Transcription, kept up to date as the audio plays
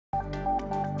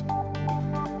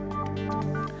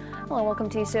Hello, welcome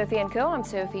to SophieCo. I'm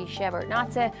Sophie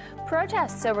Shepard-Natze.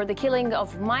 Protests over the killing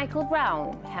of Michael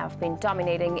Brown have been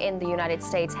dominating in the United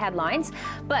States headlines.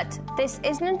 But this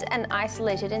isn't an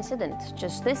isolated incident.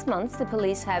 Just this month, the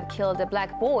police have killed a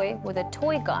black boy with a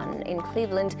toy gun in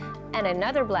Cleveland, and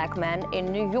another black man in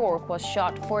New York was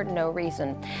shot for no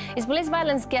reason. Is police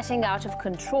violence getting out of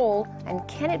control, and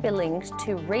can it be linked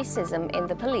to racism in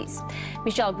the police?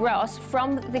 Michelle Gross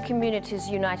from the Communities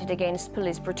United Against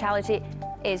Police Brutality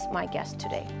is my guest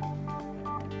today.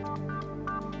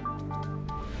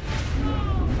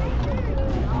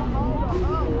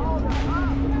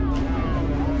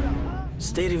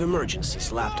 State of emergency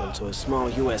slapped onto a small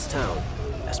U.S. town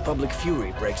as public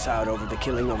fury breaks out over the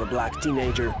killing of a black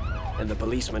teenager, and the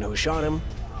policeman who shot him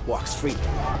walks free.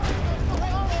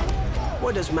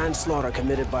 Why does manslaughter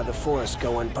committed by the force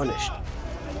go unpunished?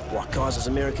 What causes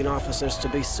American officers to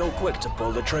be so quick to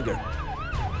pull the trigger?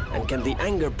 And can the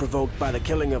anger provoked by the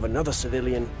killing of another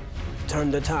civilian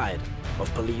turn the tide of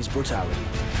police brutality?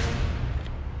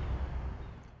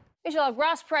 Michelle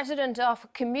Gross, president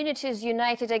of Communities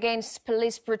United Against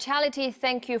Police Brutality,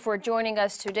 thank you for joining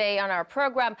us today on our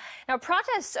program. Now,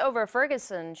 protests over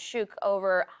Ferguson shook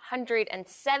over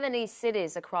 170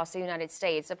 cities across the United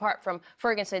States. Apart from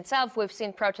Ferguson itself, we've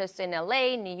seen protests in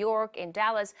LA, New York, in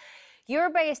Dallas.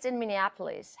 You're based in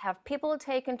Minneapolis. Have people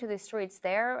taken to the streets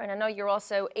there? And I know you're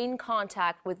also in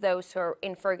contact with those who are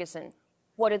in Ferguson.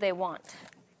 What do they want?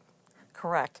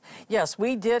 Correct. Yes,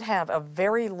 we did have a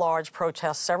very large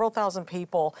protest. Several thousand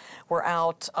people were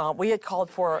out. We had called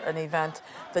for an event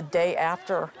the day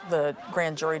after the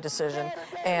grand jury decision,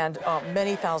 and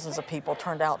many thousands of people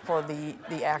turned out for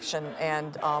the action.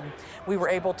 And we were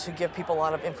able to give people a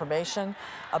lot of information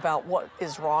about what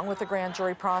is wrong with the grand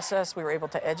jury process. We were able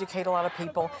to educate a lot of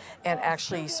people and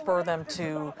actually spur them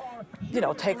to,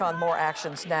 take on more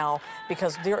actions now,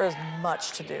 because there is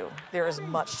much to do. There is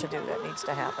much to do that needs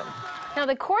to happen. Now,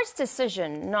 the court's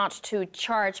decision not to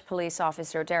charge police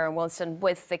officer Darren Wilson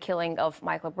with the killing of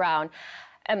Michael Brown,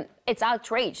 it's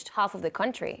outraged half of the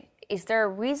country. Is there a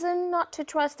reason not to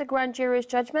trust the grand jury's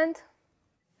judgment?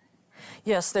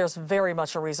 Yes, there's very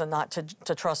much a reason not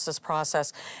to trust this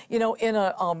process. In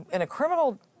a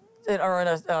criminal or in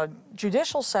a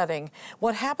judicial setting,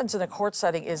 what happens in a court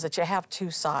setting is that you have two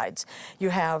sides.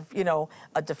 You have,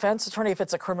 a defense attorney. If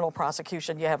it's a criminal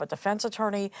prosecution, you have a defense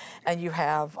attorney and you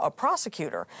have a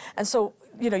prosecutor. And so,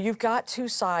 you've got two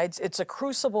sides. It's a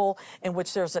crucible in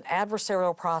which there's an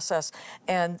adversarial process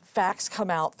and facts come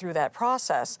out through that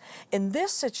process. In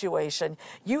this situation,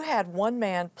 you had one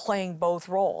man playing both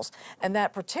roles. And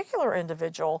that particular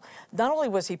individual, not only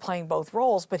was he playing both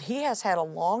roles, but he has had a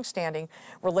long-standing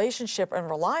relationship and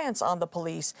reliance on the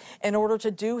police in order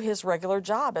to do his regular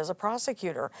job as a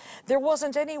prosecutor. There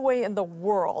wasn't any way in the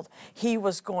world he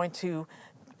was going to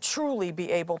truly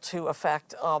be able to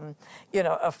affect,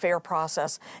 a fair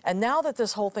process. And now that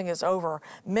this whole thing is over,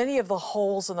 many of the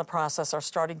holes in the process are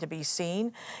starting to be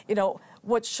seen.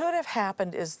 What should have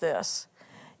happened is this.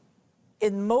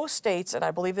 In most states, and I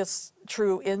believe it's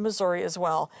true in Missouri as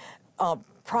well,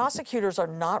 prosecutors are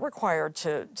not required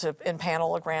to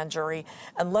impanel a grand jury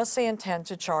unless they intend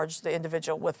to charge the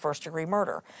individual with first-degree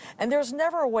murder. And there's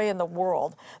never a way in the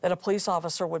world that a police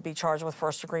officer would be charged with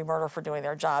first-degree murder for doing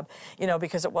their job,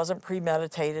 because it wasn't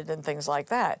premeditated and things like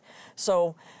that.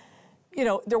 So,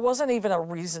 there wasn't even a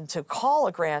reason to call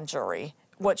a grand jury.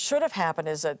 What should have happened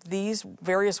is that these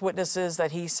various witnesses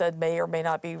that he said may or may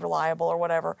not be reliable or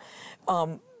whatever,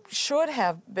 should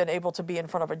have been able to be in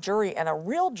front of a jury, and a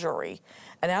real jury,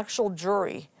 an actual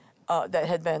jury that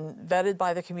had been vetted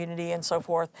by the community and so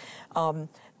forth.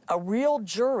 A real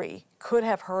jury could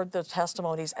have heard the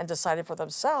testimonies and decided for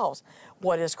themselves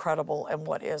what is credible and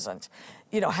what isn't.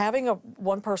 Having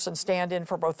one person stand in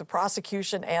for both the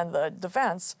prosecution and the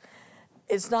defense,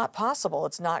 it's not possible.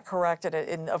 It's not correct.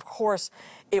 And of course,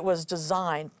 it was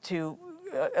designed to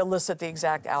elicit the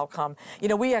exact outcome.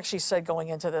 We actually said going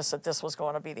into this that this was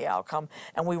going to be the outcome,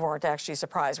 and we weren't actually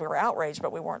surprised. We were outraged,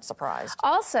 but we weren't surprised.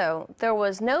 Also, there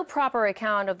was no proper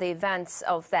account of the events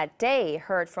of that day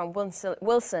heard from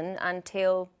Wilson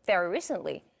until very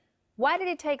recently. Why did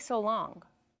it take so long?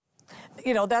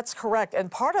 That's correct. And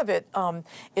part of it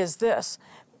is this.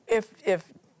 If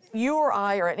you or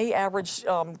I or any average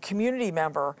community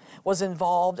member was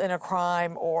involved in a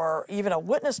crime or even a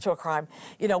witness to a crime,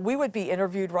 we would be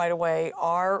interviewed right away.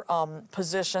 Our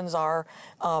positions, our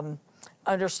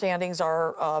understandings,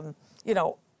 our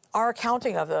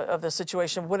accounting of the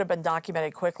situation would have been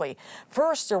documented quickly.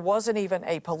 First, there wasn't even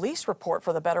a police report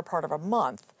for the better part of a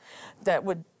month that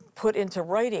would put into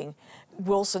writing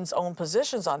Wilson's own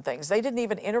positions on things. They didn't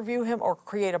even interview him or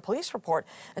create a police report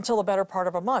until the better part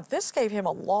of a month. This gave him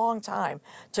a long time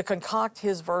to concoct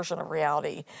his version of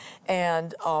reality.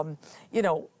 And, you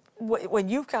know, when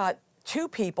you've got two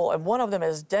people and one of them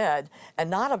is dead and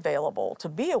not available to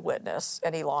be a witness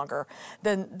any longer,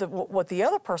 then what the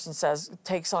other person says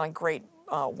takes on great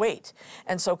weight.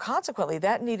 And so consequently,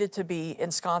 that needed to be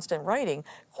ensconced in writing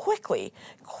quickly.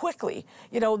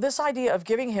 You know, this idea of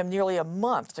giving him nearly a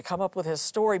month to come up with his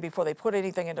story before they put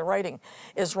anything into writing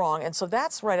is wrong. And so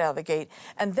that's right out of the gate.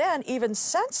 And then even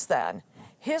since then,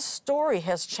 his story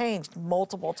has changed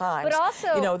multiple times. But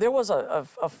also, you know, there was a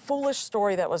foolish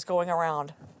story that was going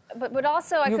around. But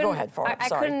also, I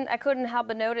couldn't help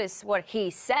but notice what he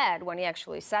said when he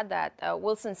actually said that.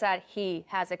 Wilson said he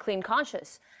has a clean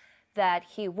conscience, that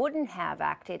he wouldn't have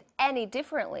acted any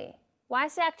differently. Why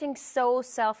is he acting so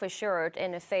self-assured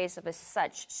in the face of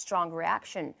such strong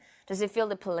reaction? Does he feel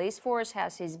the police force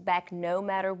has his back no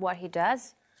matter what he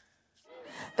does?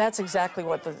 That's exactly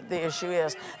what the issue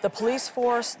is. The police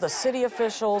force, the city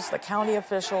officials, the county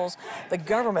officials, the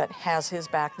government has his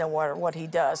back no matter what he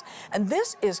does. And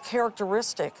this is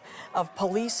characteristic of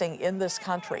policing in this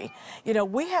country. You know,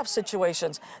 we have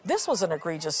situations, this was an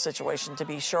egregious situation to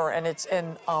be sure,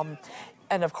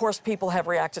 and of course people have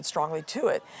reacted strongly to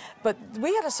it. But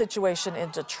we had a situation in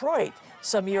Detroit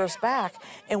some years back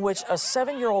in which a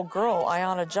 7-year-old girl,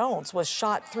 Ayanna Jones, was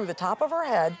shot through the top of her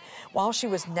head while she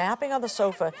was napping on the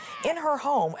sofa in her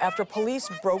home after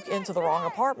police broke into the wrong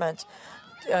apartment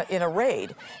in a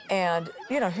raid. And,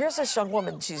 you know, here's this young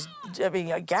woman, she's, I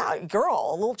mean, a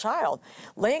girl, a little child,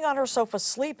 laying on her sofa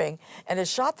sleeping and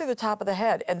is shot through the top of the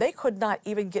head, and they could not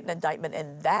even get an indictment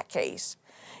in that case.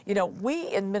 You know, we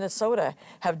in Minnesota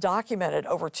have documented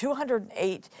over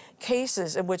 208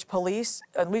 cases in which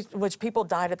people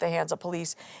died at the hands of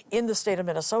police in the state of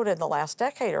Minnesota in the last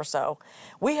decade or so.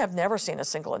 We have never seen a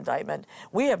single indictment.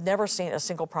 We have never seen a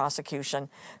single prosecution,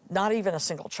 not even a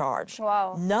single charge.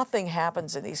 Wow. Nothing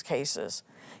happens in these cases.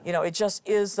 You know, it just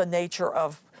is the nature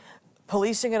of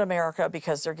policing in America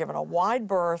because they're given a wide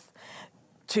berth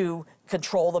to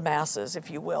control the masses, if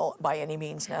you will, by any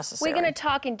means necessary. We're going to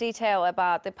talk in detail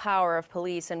about the power of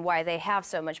police and why they have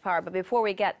so much power. But before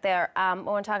we get there, I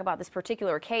want to talk about this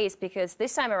particular case because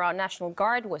this time around, National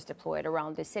Guard was deployed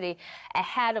around the city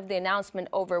ahead of the announcement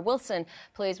over Wilson.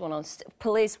 Police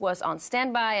was on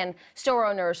standby, and store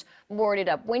owners boarded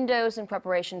up windows in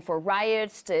preparation for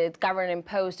riots. The government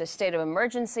imposed a state of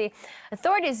emergency.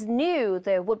 Authorities knew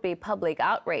there would be public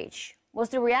outrage. Was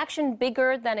the reaction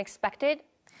bigger than expected?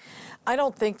 I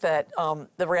don't think that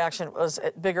the reaction was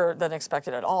bigger than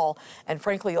expected at all. And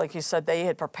frankly, like you said, they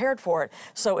had prepared for it.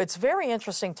 So it's very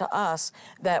interesting to us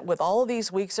that with all of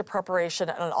these weeks of preparation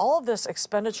and all of this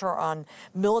expenditure on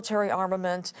military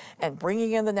armament and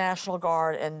bringing in the National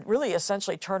Guard and really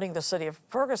essentially turning the city of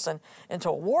Ferguson into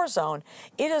a war zone,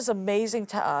 it is amazing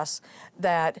to us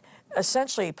that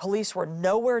essentially police were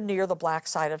nowhere near the black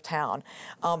side of town.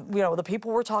 You know, the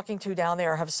people we're talking to down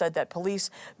there have said that police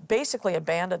basically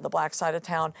abandoned the black side of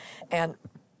town and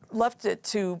left it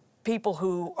to people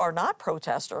who are not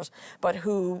protesters, but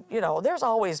who, you know, there's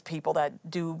always people that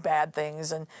do bad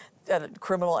things and a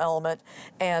criminal element,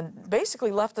 and basically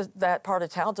left that part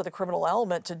of town to the criminal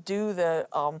element to do the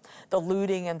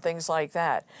looting and things like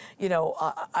that. You know,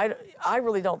 I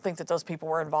really don't think that those people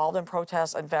were involved in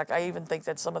protests. In fact, I even think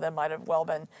that some of them might have well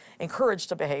been encouraged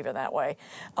to behave in that way.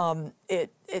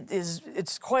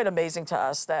 It's quite amazing to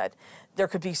us that there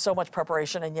could be so much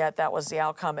preparation, and yet that was the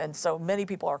outcome. And so many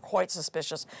people are quite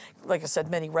suspicious. Like I said,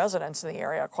 many residents in the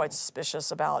area are quite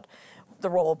suspicious about the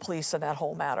role of police in that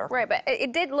whole matter. Right, but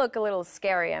it did look a little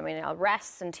scary. I mean,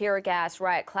 arrests and tear gas,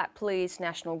 riot-clad police,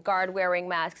 National Guard wearing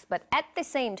masks. But at the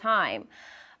same time,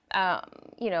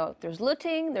 you know, there's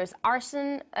looting, there's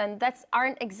arson, and that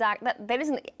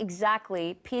isn't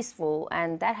exactly peaceful,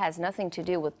 and that has nothing to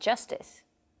do with justice.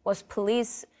 Was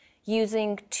police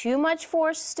using too much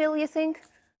force still, you think?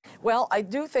 Well, I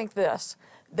do think this.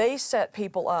 They set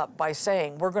people up by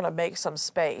saying, we're going to make some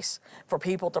space for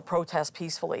people to protest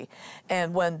peacefully.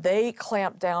 And when they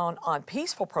clamped down on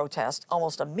peaceful protest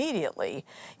almost immediately,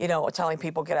 you know, telling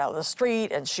people get out of the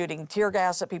street and shooting tear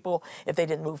gas at people if they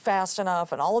didn't move fast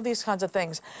enough and all of these kinds of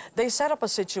things, they set up a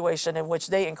situation in which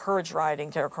they encouraged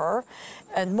rioting to occur.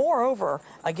 And moreover,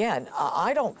 again,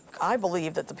 I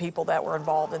believe that the people that were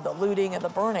involved in the looting and the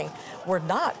burning were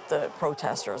not the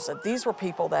protesters, that these were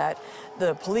people that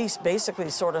the police basically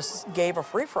sort of gave a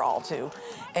free-for-all to,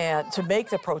 and to make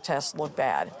the protests look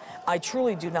bad. I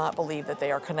truly do not believe that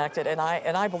they are connected, and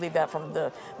I believe that from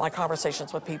my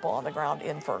conversations with people on the ground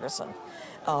in Ferguson.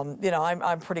 You know,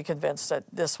 I'm pretty convinced that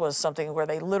this was something where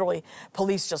they literally,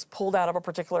 police just pulled out of a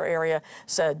particular area,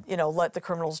 said, you know, let the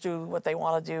criminals do what they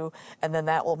want to do, and then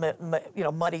that will, you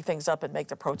know, muddy things up and make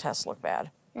the protests look bad.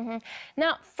 Mm-hmm.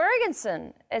 Now,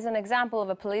 Ferguson is an example of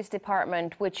a police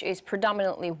department which is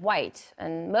predominantly white,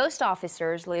 and most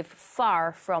officers live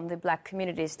far from the black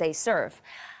communities they serve.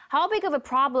 How big of a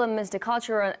problem is the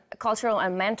cultural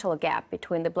and mental gap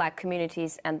between the black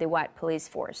communities and the white police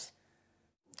force?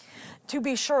 To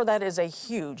be sure, that is a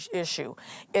huge issue.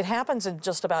 It happens in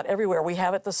just about everywhere. We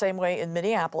have it the same way in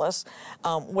Minneapolis,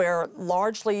 where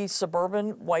largely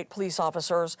suburban white police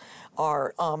officers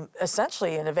are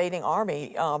essentially an invading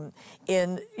army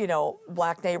in, you know,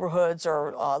 black neighborhoods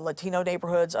or Latino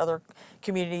neighborhoods, other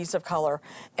communities of color.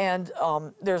 And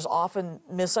there's often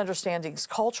misunderstandings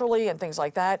culturally and things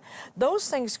like that. Those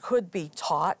things could be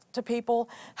taught to people,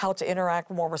 how to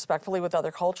interact more respectfully with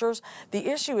other cultures. The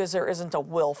issue is there isn't a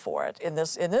will for it. In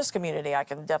this community, I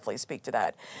can definitely speak to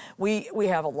that. We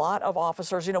have a lot of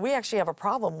officers. You know, we actually have a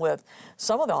problem with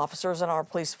some of the officers in our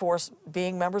police force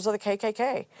being members of the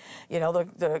KKK. You know,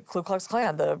 the Ku Klux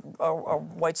Klan, the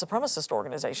white supremacist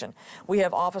organization. We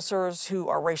have officers who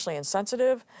are racially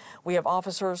insensitive. We have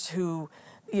officers who,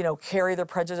 you know, carry their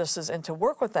prejudices into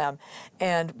work with them.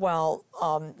 And while,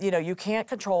 you know, you can't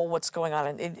control what's going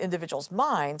on in individuals'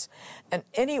 minds, and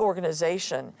any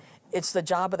organization, it's the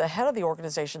job of the head of the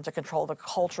organization to control the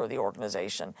culture of the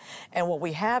organization. And what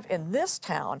we have in this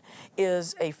town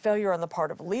is a failure on the part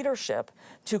of leadership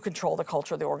to control the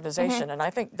culture of the organization. Mm-hmm. And I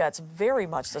think that's very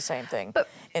much the same thing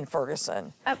in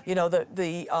Ferguson. You know,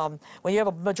 when you have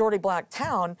a majority black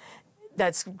town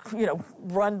that's, you know,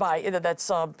 run by, that's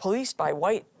policed by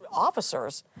white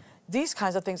officers, these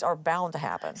kinds of things are bound to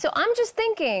happen. So I'm just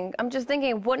thinking,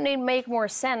 wouldn't it make more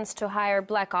sense to hire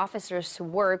black officers to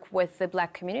work with the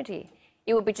black community?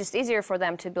 It would be just easier for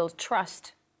them to build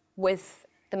trust with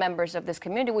the members of this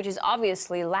community, which is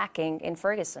obviously lacking in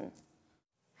Ferguson.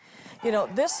 You know,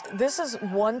 this is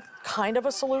one kind of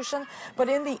a solution, but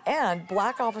in the end,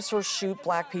 black officers shoot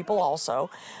black people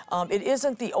also. It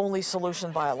isn't the only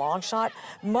solution by a long shot.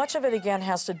 Much of it, again,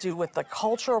 has to do with the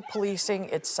culture of policing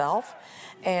itself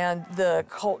and the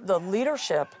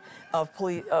leadership of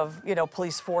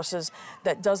police forces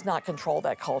that does not control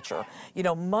that culture. You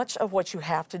know, much of what you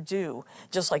have to do,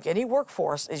 just like any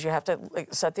workforce, is you have to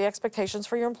set the expectations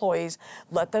for your employees,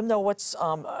 let them know what's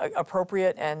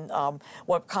appropriate and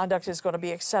what conduct is going to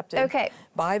be accepted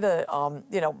by the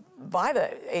by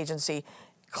the agency.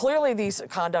 Clearly, these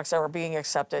conducts are being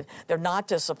accepted. They're not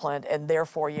disciplined, and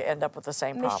therefore you end up with the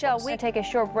same problems. Michelle, we take a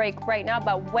short break right now,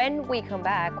 but when we come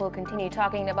back, we'll continue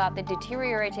talking about the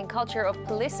deteriorating culture of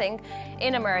policing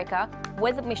in America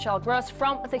with Michelle Gross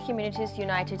from the Communities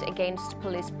United Against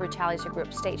Police Brutality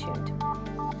group. Stay tuned.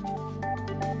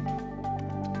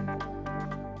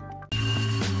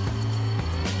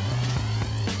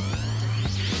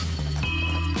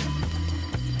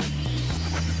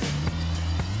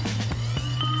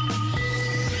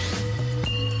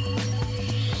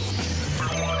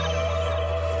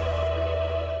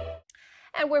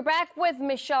 And we're back with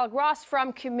Michelle Gross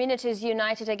from Communities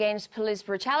United Against Police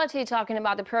Brutality, talking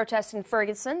about the protests in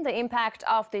Ferguson, the impact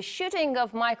of the shooting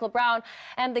of Michael Brown,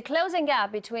 and the closing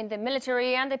gap between the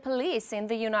military and the police in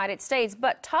the United States.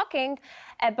 But talking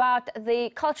about the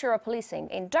culture of policing,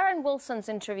 in Darren Wilson's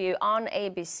interview on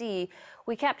ABC,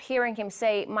 we kept hearing him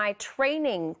say, "My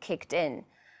training kicked in."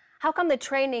 How come the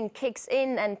training kicks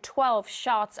in and 12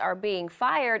 shots are being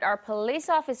fired? Are police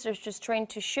officers just trained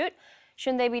to shoot?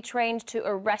 Shouldn't they be trained to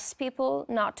arrest people,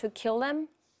 not to kill them?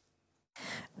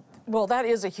 Well, that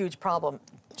is a huge problem.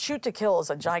 Shoot to kill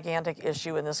is a gigantic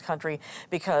issue in this country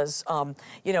because,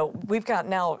 you know, we've got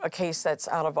now a case that's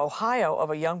out of Ohio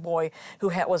of a young boy who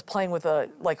was playing with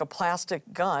a plastic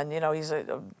gun. You know, he's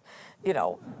a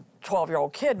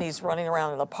 12-year-old kid, and he's running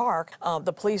around in the park.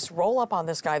 The police roll up on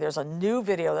this guy. There's a new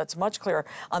video that's much clearer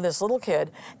on this little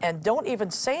kid, and don't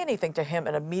even say anything to him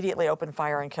and immediately open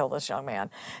fire and kill this young man.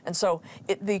 And so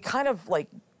the kind of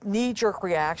knee-jerk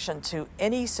reaction to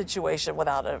any situation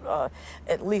without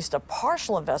at least a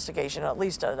partial investigation, at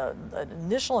least an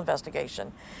initial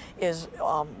investigation, is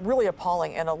really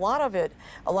appalling. And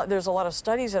there's a lot of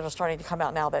studies that are starting to come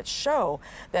out now that show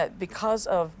that because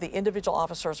of the individual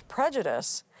officer's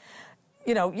prejudice,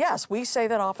 you know, yes, we say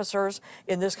that officers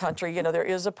in this country, you know, there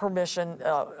is a permission,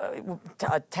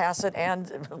 a tacit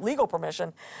and legal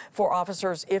permission for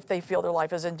officers if they feel their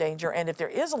life is in danger and if there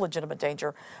is a legitimate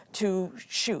danger to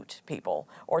shoot people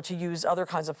or to use other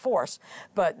kinds of force.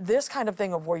 But this kind of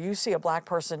thing of where you see a black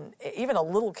person, even a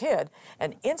little kid,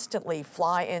 and instantly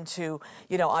fly into,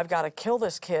 you know, I've got to kill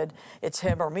this kid, it's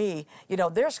him or me, you know,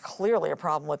 there's clearly a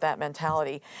problem with that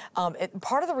mentality.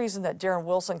 Part of the reason that Darren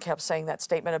Wilson kept saying that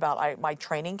statement about my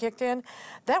training kicked in,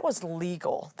 that was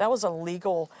legal. That was a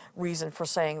legal reason for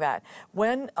saying that.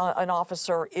 When an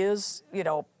officer is, you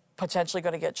know, potentially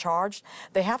going to get charged,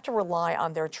 they have to rely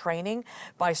on their training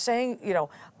by saying, you know,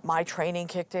 my training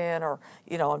kicked in, or,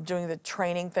 you know, I'm doing the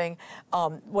training thing.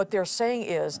 What they're saying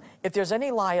is, if there's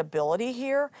any liability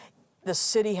here, the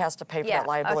city has to pay for that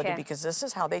liability because this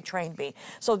is how they trained me.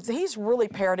 So he's really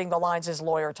parroting the lines his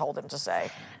lawyer told him to say.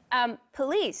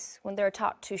 Police, when they're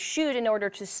taught to shoot in order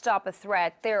to stop a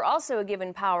threat, they're also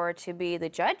given power to be the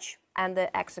judge and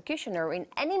the executioner in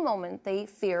any moment they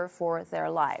fear for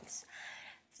their lives.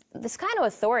 This kind of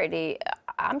authority,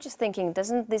 I'm just thinking,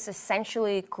 doesn't this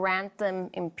essentially grant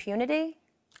them impunity?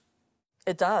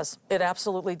 It does. It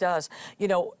absolutely does. You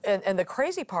know, and the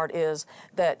crazy part is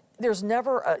that there's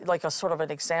never like a sort of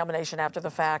an examination after the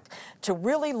fact to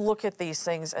really look at these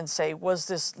things and say, was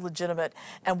this legitimate?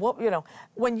 And what, you know,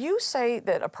 when you say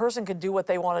that a person can do what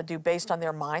they want to do based on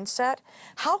their mindset,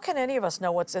 how can any of us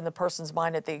know what's in the person's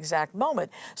mind at the exact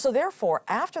moment? So therefore,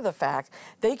 after the fact,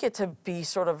 they get to be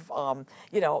sort of,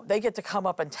 you know, they get to come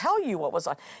up and tell you what was,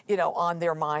 you know, on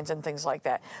their minds and things like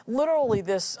that. Literally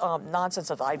this nonsense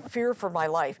of, I fear for my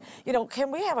life. You know, can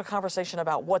we have a conversation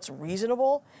about what's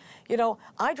reasonable? You know,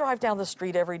 I drive down the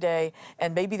street every day,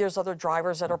 and maybe there's other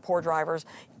drivers that are poor drivers.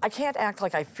 I can't act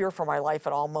like I fear for my life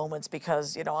at all moments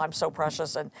because, you know, I'm so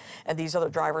precious and these other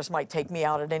drivers might take me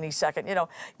out at any second. You know,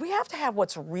 we have to have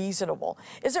what's reasonable.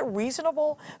 Is it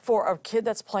reasonable for a kid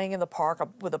that's playing in the park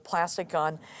with a plastic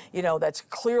gun, you know, that's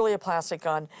clearly a plastic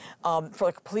gun,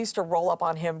 for the police to roll up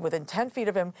on him within 10 feet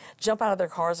of him, jump out of their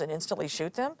cars and instantly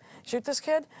shoot this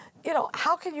kid? You know,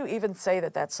 how can you even say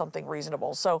that that's something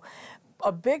reasonable? So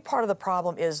a big part of the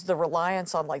problem is the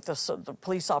reliance on like the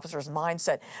police officer's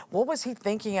mindset. What was he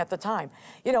thinking at the time?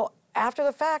 You know, after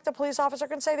the fact, the police officer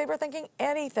can say they were thinking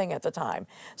anything at the time.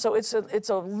 So it's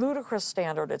a ludicrous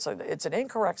standard. It's an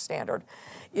incorrect standard.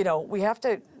 You know, we have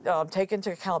to take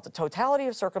into account the totality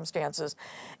of circumstances.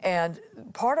 And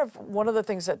one of the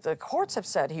things that the courts have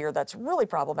said here that's really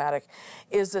problematic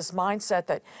is this mindset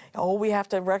that, oh, we have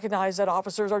to recognize that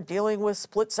officers are dealing with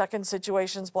split-second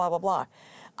situations, blah, blah, blah.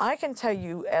 I can tell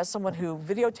you, as someone who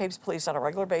videotapes police on a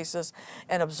regular basis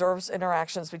and observes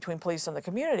interactions between police and the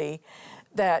community,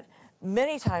 that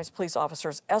many times police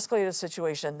officers escalate a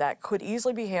situation that could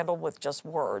easily be handled with just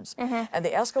words. And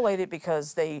they escalate it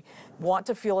because they want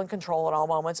to feel in control at all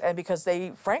moments, and because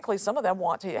they, frankly, some of them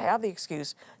want to have the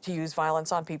excuse to use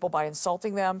violence on people by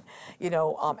insulting them, you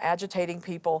know, agitating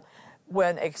people,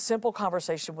 when a simple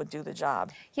conversation would do the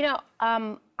job. You know,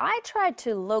 I tried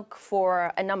to look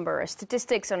for a number,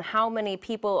 statistics on how many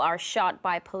people are shot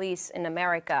by police in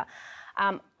America.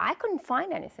 I couldn't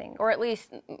find anything, or at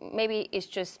least maybe it's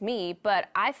just me, but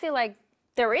I feel like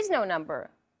there is no number.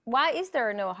 Why is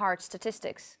there no hard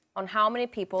statistics on how many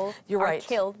people are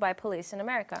killed by police in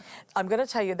America? I'm going to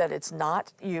tell you that it's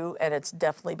not you, and it's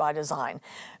definitely by design.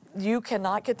 You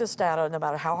cannot get this data no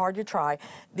matter how hard you try.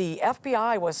 The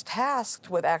FBI was tasked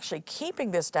with actually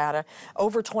keeping this data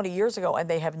over 20 years ago, and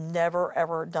they have never,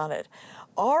 ever done it.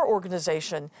 Our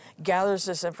organization gathers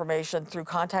this information through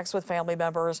contacts with family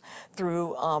members,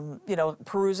 through you know,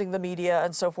 perusing the media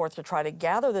and so forth to try to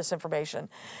gather this information.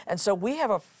 And so we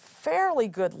have a fairly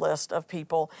good list of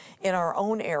people in our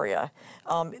own area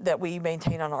that we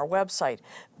maintain on our website.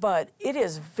 But it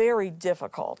is very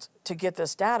difficult to get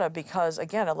this data because,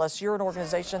 again, unless you're an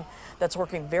organization that's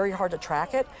working very hard to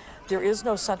track it, there is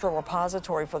no central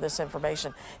repository for this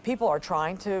information. People are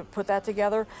trying to put that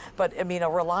together, but I mean, a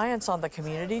reliance on the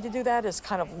community to do that is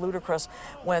kind of ludicrous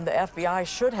when the FBI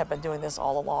should have been doing this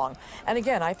all along. And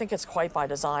again, I think it's quite by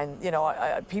design. You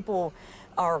know, people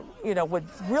are, you know, would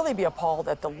really be appalled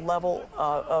at the level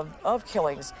of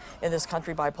killings in this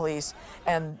country by police,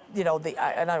 and you know,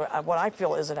 what I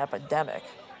feel is an epidemic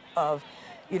of,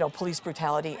 you know, police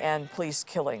brutality and police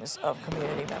killings of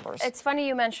community members. It's funny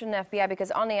you mentioned the FBI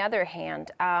because, on the other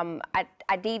hand,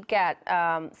 I did get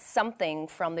something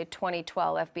from the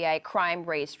 2012 FBI crime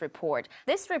race report.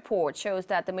 This report shows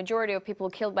that the majority of people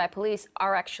killed by police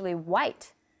are actually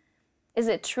white. Is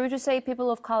it true to say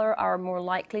people of color are more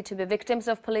likely to be victims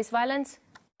of police violence?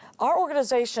 Our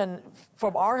organization,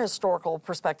 from our historical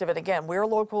perspective, and again, we're a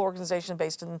local organization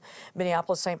based in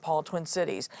Minneapolis, St. Paul, Twin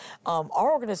Cities.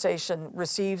 Our organization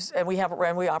receives, and we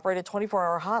operate a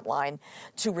 24-hour hotline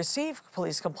to receive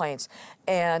police complaints.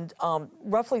 And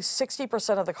roughly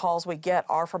 60% of the calls we get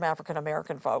are from African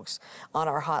American folks on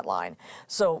our hotline.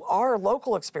 So our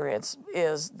local experience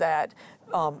is that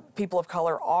people of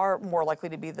color are more likely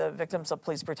to be the victims of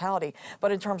police brutality.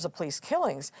 But in terms of police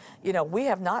killings, you know, we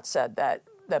have not said that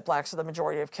blacks are the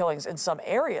majority of killings. In some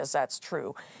areas, that's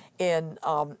true. In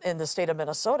the state of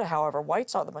Minnesota, however,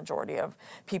 whites are the majority of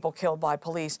people killed by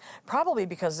police, probably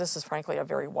because this is, frankly, a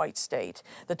very white state.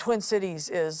 The Twin Cities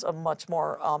is a much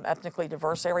more ethnically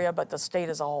diverse area, but the state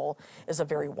as a whole is a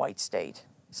very white state.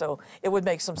 So it would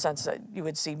make some sense that you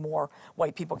would see more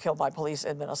white people killed by police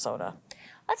in Minnesota.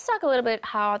 Let's talk a little bit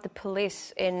how the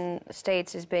police in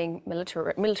states is being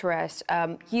militarized.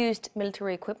 Used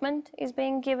military equipment is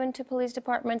being given to police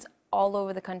departments all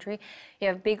over the country. You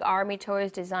have big army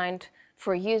toys designed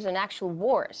for use in actual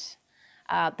wars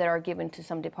that are given to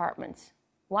some departments.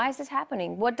 Why is this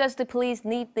happening? What does the police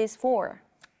need this for?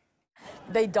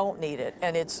 They don't need it,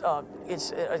 and it's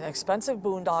an expensive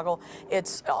boondoggle.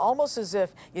 It's almost as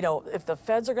if, you know, if the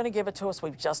feds are going to give it to us,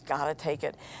 we've just got to take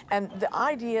it. And the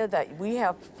idea that we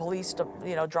have police,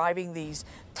 you know, driving these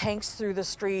tanks through the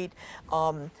street,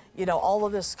 you know, all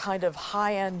of this kind of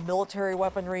high-end military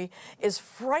weaponry is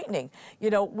frightening. You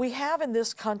know, we have in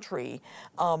this country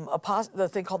the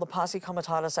thing called the Posse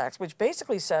Comitatus Act, which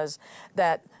basically says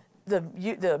that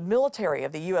the military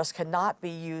of the U.S. cannot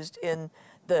be used in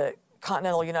the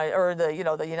continental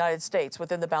the United States,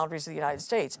 within the boundaries of the United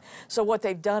States. So what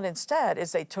they've done instead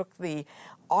is they took the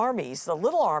armies, the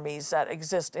little armies that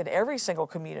exist in every single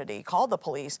community called the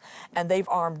police, and they've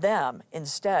armed them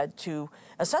instead to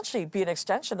essentially be an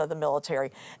extension of the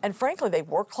military. And frankly, they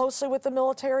work closely with the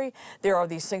military. There are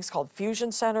these things called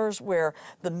fusion centers where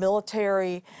the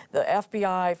military, the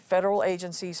FBI, federal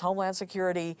agencies, Homeland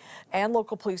Security, and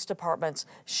local police departments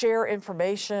share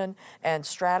information and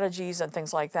strategies and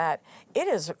things like that. It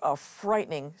is a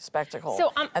frightening spectacle.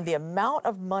 And the amount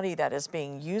of money that is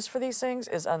being used for these things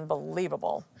is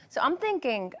unbelievable. So I'm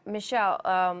thinking,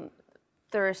 Michelle,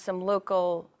 there is some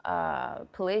local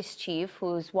police chief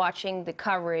who's watching the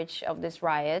coverage of these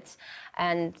riots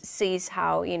and sees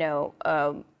how, you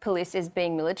know, police is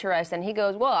being militarized, and he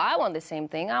goes, well, I want the same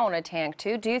thing. I want a tank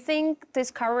too. Do you think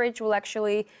this coverage will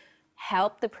actually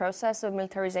help the process of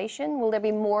militarization? Will there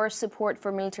be more support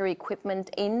for military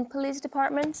equipment in police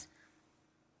departments?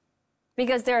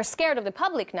 Because they're scared of the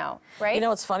public now, right? You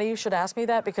know, it's funny you should ask me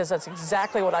that, because that's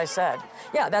exactly what I said.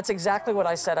 Yeah, that's exactly what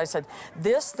I said. I said,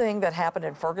 this thing that happened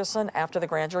in Ferguson after the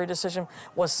grand jury decision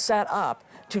was set up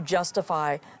to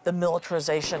justify the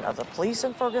militarization of the police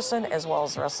in Ferguson as well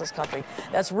as the rest of this country.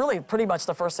 That's really pretty much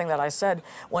the first thing that I said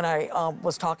when I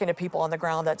was talking to people on the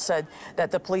ground that said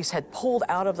that the police had pulled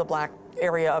out of the black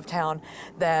area of town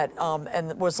that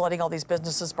and was letting all these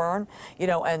businesses burn, you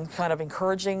know, and kind of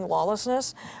encouraging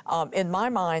lawlessness. In my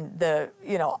mind,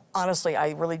 you know, honestly,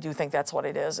 I really do think that's what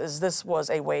it is this was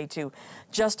a way to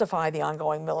justify the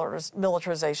ongoing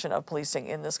militarization of policing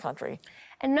in this country.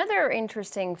 Another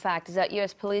interesting fact is that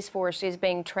U.S. police force is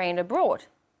being trained abroad,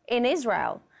 in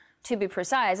Israel, to be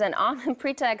precise, and on the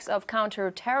pretext of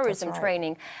counter-terrorism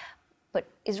training. But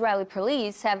Israeli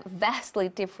police have vastly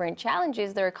different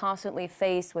challenges. They're constantly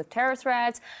faced with terror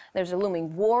threats. There's a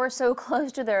looming war so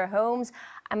close to their homes.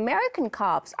 American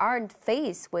cops aren't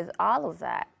faced with all of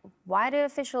that. Why do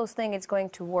officials think it's going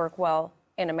to work well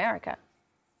in America?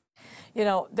 You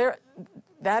know,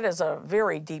 that is a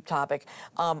very deep topic.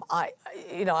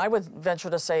 I would venture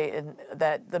to say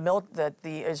that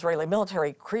the Israeli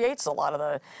military creates a lot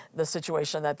of the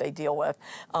situation that they deal with.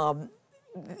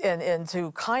 And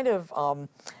to kind of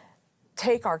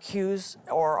take our cues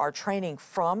or our training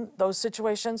from those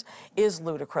situations is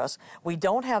ludicrous. We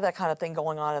don't have that kind of thing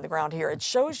going on the ground here. It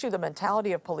shows you the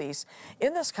mentality of police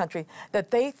in this country,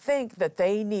 that they think that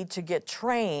they need to get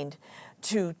trained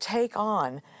to take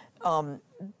on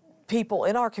people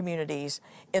in our communities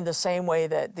in the same way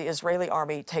that the Israeli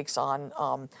army takes on,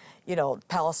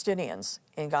 Palestinians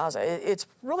in Gaza. It's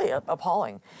really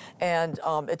appalling, and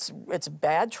it's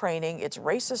bad training, it's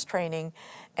racist training,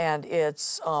 and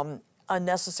it's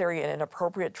unnecessary and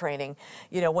inappropriate training.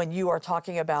 You know, when you are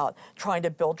talking about trying to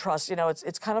build trust, you know,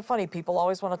 it's kind of funny. People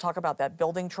always want to talk about that,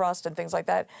 building trust and things like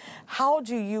that. How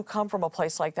do you come from a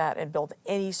place like that and build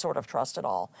any sort of trust at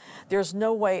all? There's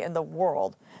no way in the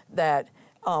world that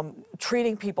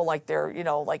treating people like they're,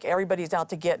 like everybody's out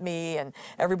to get me and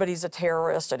everybody's a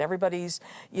terrorist and everybody's,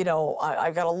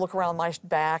 I've got to look around my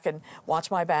back and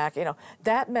watch my back.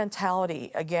 That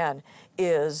mentality, again,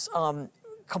 is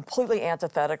completely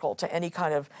antithetical to any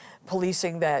kind of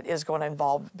policing that is going to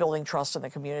involve building trust in the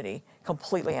community.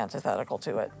 Completely antithetical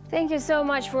to it. Thank you so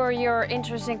much for your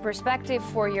interesting perspective,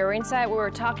 for your insight. We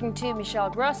were talking to Michelle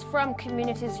Gross from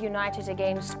Communities United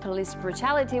Against Police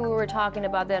Brutality. We were talking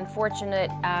about the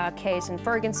unfortunate case in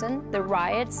Ferguson, the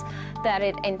riots that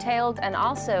it entailed, and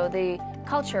also the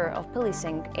culture of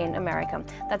policing in America.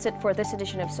 That's it for this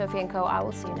edition of SophieCo. I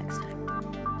will see you next time.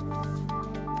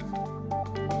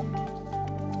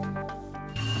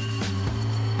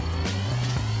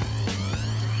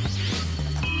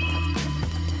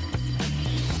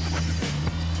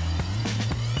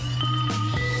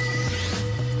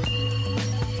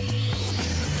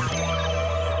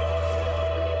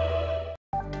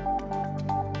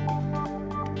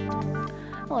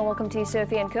 Hello, welcome to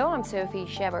SophieCo. I'm Sophie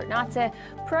Shepard-Natze.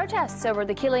 Protests over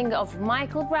the killing of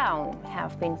Michael Brown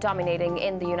have been dominating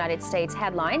in the United States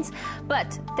headlines,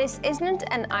 but this isn't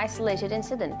an isolated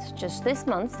incident. Just this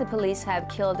month, the police have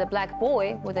killed a black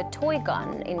boy with a toy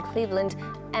gun in Cleveland,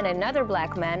 and another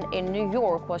black man in New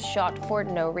York was shot for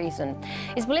no reason.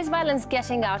 Is police violence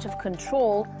getting out of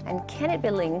control, and can it be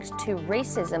linked to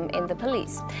racism in the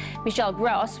police? Michelle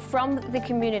Gross from the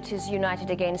Communities United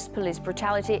Against Police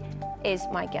Brutality is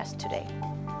my guest today.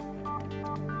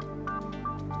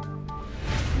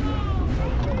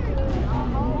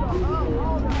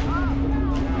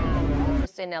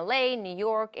 In LA, New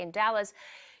York, in Dallas.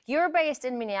 You're based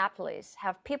in Minneapolis.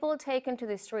 Have people taken to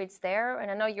the streets there?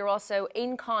 And I know you're also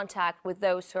in contact with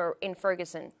those who are in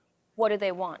Ferguson. What do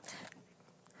they want?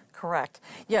 Correct.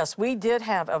 Yes, we did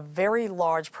have a very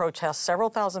large protest. Several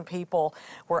thousand people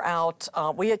were out.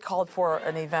 We had called for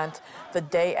an event the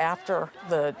day after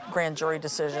the grand jury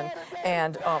decision,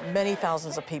 and many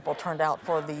thousands of people turned out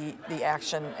for the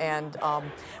action. And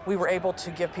we were able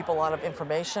to give people a lot of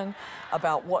information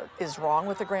about what is wrong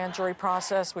with the grand jury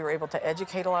process. We were able to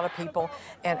educate a lot of people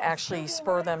and actually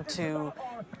spur them to,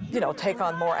 take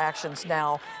on more actions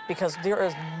now, because there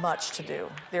is much to do.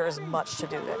 There is much to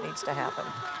do that needs to happen.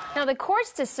 Now, the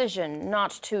court's decision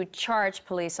not to charge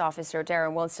police officer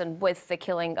Darren Wilson with the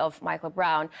killing of Michael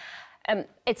Brown,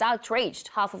 it's outraged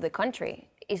half of the country.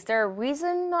 Is there a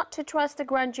reason not to trust the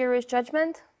grand jury's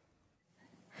judgment?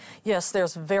 Yes,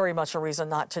 there's very much a reason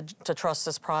not to trust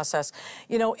this process.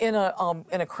 In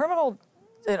a criminal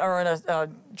or in a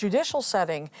judicial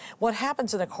setting, what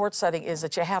happens in a court setting is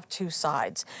that you have two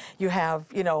sides. You have,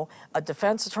 a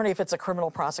defense attorney. If it's a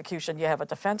criminal prosecution, you have a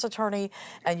defense attorney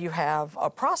and you have a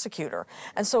prosecutor.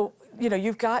 And so,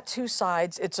 you've got two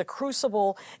sides. It's a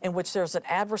crucible in which there's an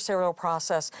adversarial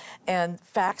process and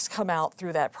facts come out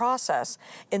through that process.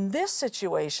 In this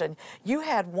situation, you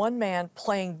had one man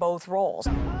playing both roles.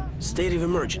 State of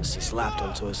emergency slapped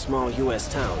onto a small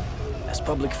U.S. town as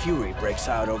public fury breaks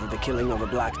out over the killing of a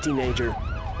black teenager,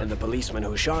 and the policeman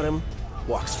who shot him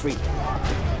walks free.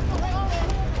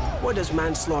 Why does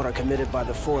manslaughter committed by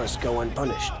the force go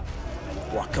unpunished?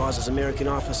 What causes American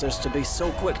officers to be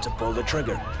so quick to pull the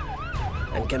trigger?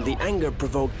 And can the anger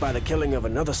provoked by the killing of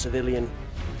another civilian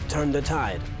turn the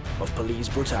tide of police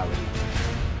brutality?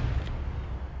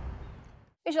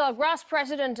 Michelle Gross,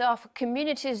 president of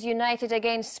Communities United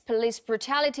Against Police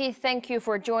Brutality, thank you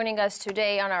for joining us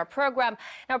today on our program.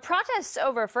 Now, protests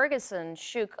over Ferguson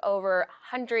shook over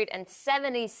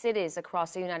 170 cities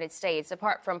across the United States.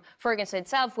 Apart from Ferguson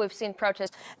itself, we've seen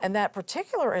protests. And that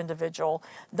particular individual,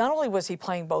 not only was he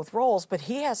playing both roles, but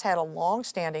he has had a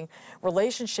long-standing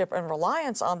relationship and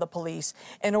reliance on the police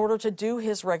in order to do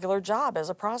his regular job as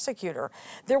a prosecutor.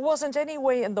 There wasn't any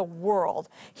way in the world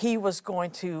he was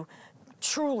going to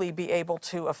truly be able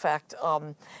to affect,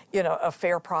 a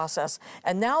fair process.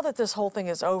 And now that this whole thing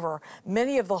is over,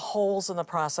 many of the holes in the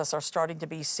process are starting to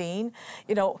be seen.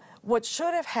 What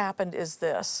should have happened is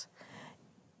this.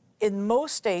 In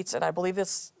most states, and I believe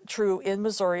it's true in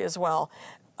Missouri as well,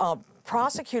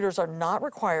 prosecutors are not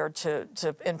required to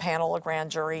impanel a grand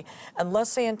jury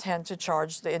unless they intend to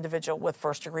charge the individual with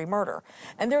first-degree murder.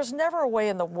 And there's never a way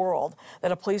in the world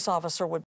that a police officer would